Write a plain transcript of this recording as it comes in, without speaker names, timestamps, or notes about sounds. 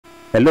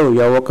Hello,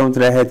 you're welcome to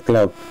the Head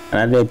Club,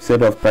 another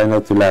episode of Try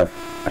Not to Laugh.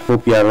 I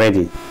hope you are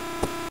ready.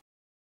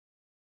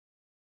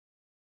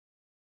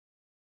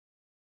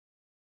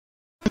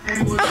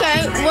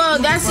 Okay, well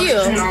that's you.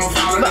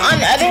 But on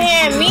the other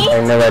hand, me?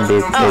 I never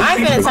did.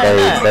 I'm gonna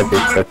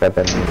turn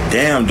up.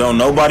 Damn, don't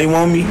nobody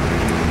want me?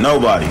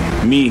 Nobody.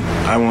 Me,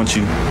 I want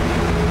you.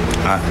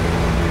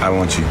 I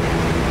want you.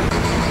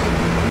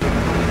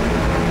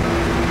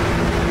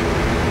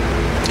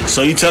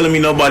 So you telling me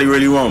nobody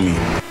really want me?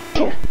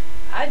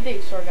 I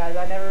date short guys.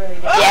 I never really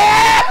did.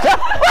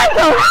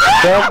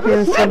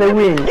 Champions for the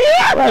win.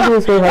 Why are you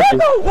so happy?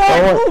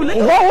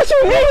 What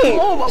you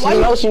mean? She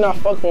knows she not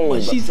fucking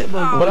with me.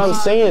 But I'm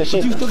saying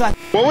she.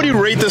 What would you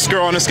rate this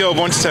girl on a scale of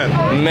 1 to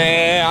 10?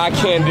 Man, I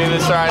can't do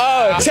this right.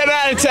 Oh, 10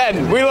 out of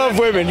 10. We love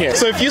women here.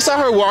 So if you saw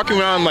her walking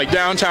around like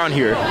downtown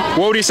here,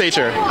 what would you say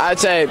to her? I'd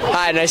say,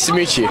 hi, nice to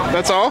meet you.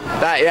 That's all?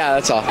 Yeah,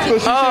 that's all. So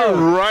she's here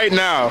right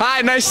now.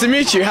 Hi, nice to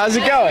meet you. How's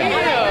it going?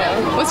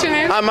 What's your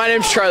name? My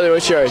name's Charlie.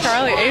 What's yours?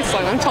 Charlie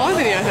Aisling. I'm taller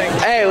than you, I think.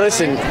 Hey,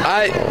 listen,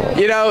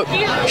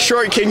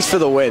 short kings for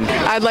the win.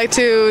 I'd like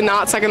to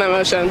not second that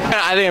motion.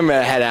 I think I'm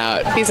gonna head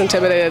out. He's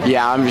intimidated.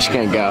 Yeah, I'm just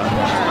gonna go.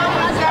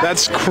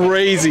 That's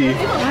crazy.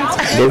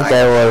 This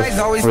guy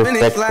was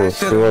respectful. He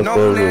was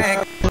so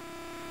good.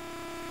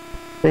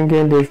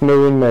 Thinking this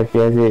knowing my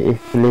fiancé is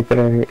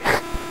literally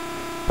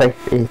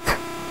 5'8".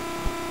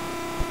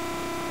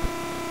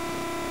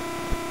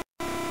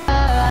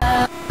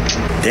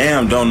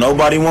 Damn, don't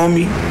nobody want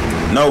me?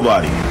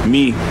 Nobody.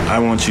 Me, I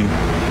want you.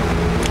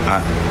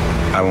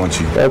 I want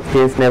you. That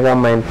case, never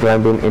mind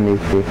climbing in his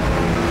face.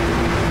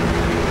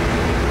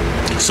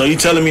 So you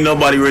telling me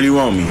nobody really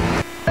want me?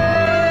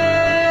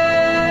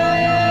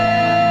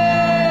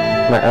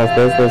 My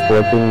ancestors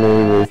watching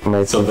me with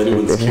my So if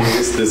anyone's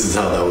curious, this is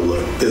how that would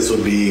look. This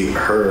would be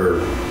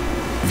her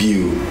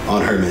view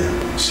on her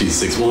man. She's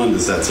 6'1",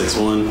 this at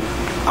 6'1".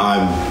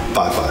 I'm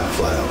 5'5",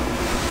 flat out.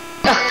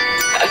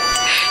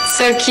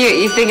 So cute.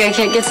 You think I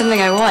can't get something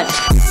I want?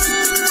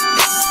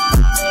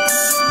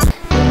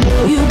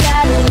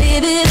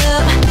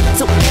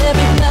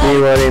 We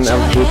were in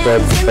Africa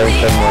to find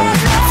someone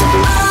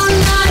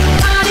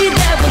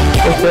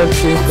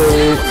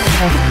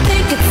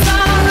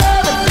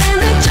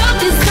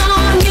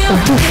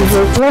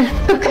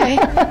Okay.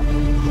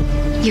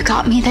 You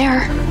got me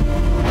there.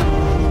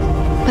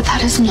 But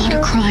that is not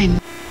a crime.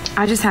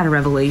 I just had a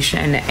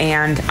revelation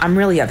and I'm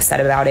really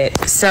upset about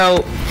it.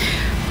 So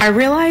I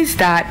realized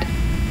that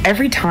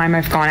every time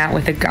I've gone out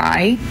with a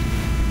guy,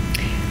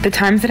 the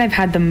times that I've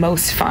had the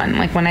most fun,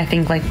 like when I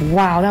think like,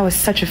 wow, that was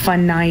such a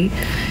fun night,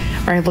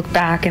 or I look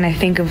back and I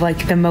think of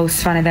like the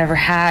most fun I've ever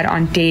had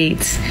on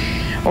dates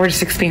or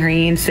just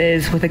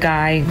experiences with a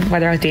guy,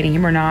 whether I was dating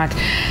him or not.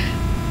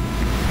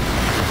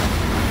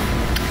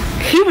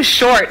 He was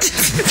short.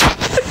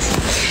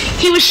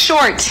 He was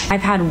short.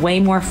 I've had way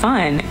more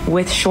fun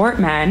with short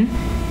men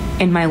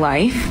in my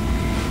life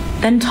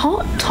than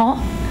tall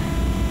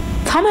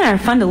men are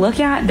fun to look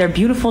at. They're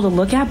beautiful to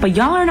look at, but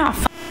y'all are not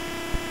fun.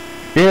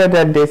 You know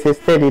that there's a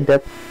study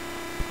that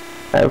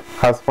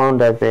has found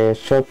that the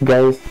short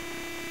guys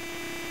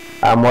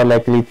are more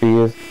likely to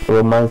use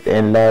romance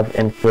and love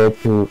and care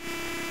to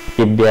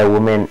keep their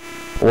women,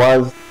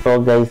 whilst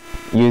tall guys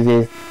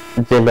uses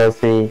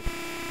jealousy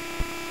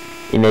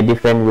in a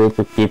different way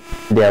to keep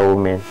their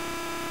women.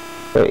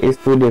 So it's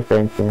two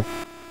different things.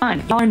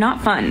 Fun. Y'all are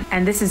not fun,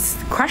 and this is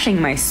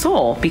crushing my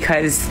soul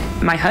because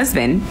my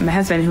husband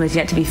who is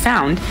yet to be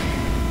found,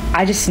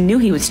 I just knew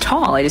he was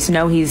tall. I just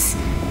know he's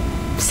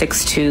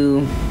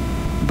 6'2",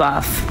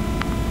 buff.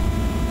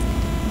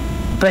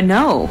 But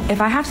no,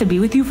 if I have to be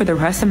with you for the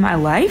rest of my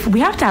life, we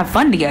have to have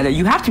fun together.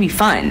 You have to be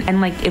fun.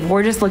 And like, if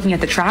we're just looking at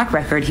the track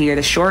record here,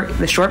 the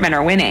short men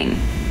are winning.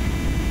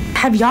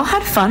 Have y'all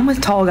had fun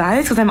with tall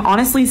guys? Because I'm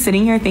honestly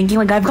sitting here thinking,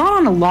 like, I've gone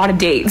on a lot of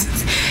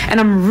dates, and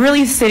I'm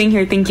really sitting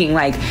here thinking,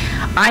 like,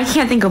 I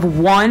can't think of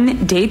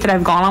one date that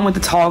I've gone on with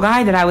a tall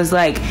guy that I was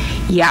like,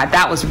 yeah,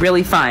 that was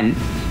really fun.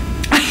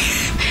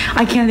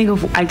 I can't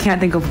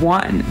think of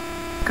one.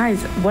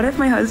 Guys, what if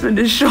my husband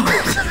is short?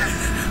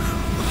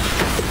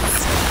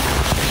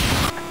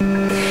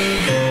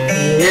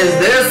 Is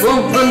there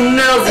something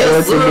else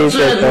you're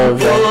searching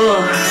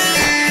for?